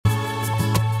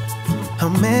How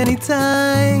many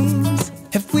times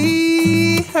have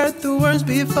we heard the words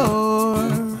before?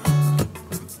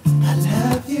 I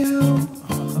love you.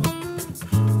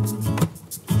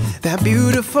 That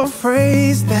beautiful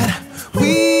phrase that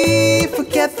we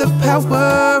forget the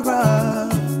power of.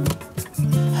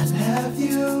 I love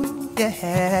you.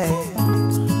 Yeah.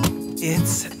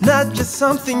 It's not just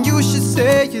something you should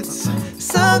say, it's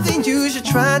something you should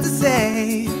try to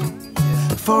say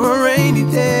for a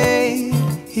rainy day.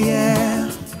 Yeah.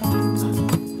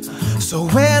 So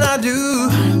when I do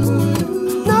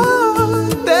know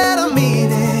that I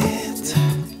mean it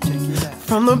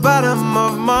from the bottom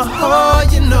of my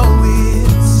heart, you know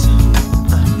it's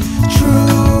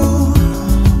true.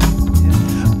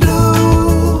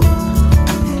 Blue,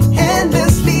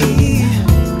 endlessly,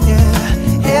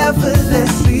 yeah,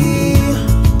 effortlessly,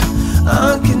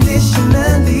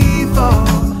 unconditionally, for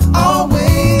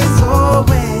always,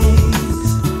 always.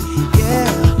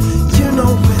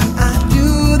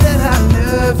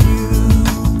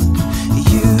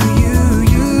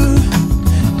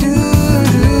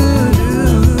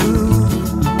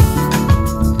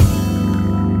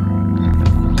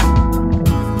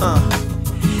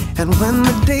 And when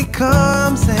the day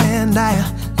comes and I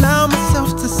allow myself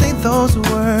to say those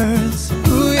words,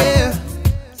 ooh yeah,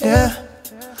 yeah,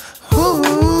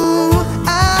 ooh,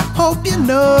 I hope you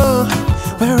know,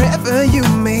 wherever you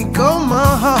may go, my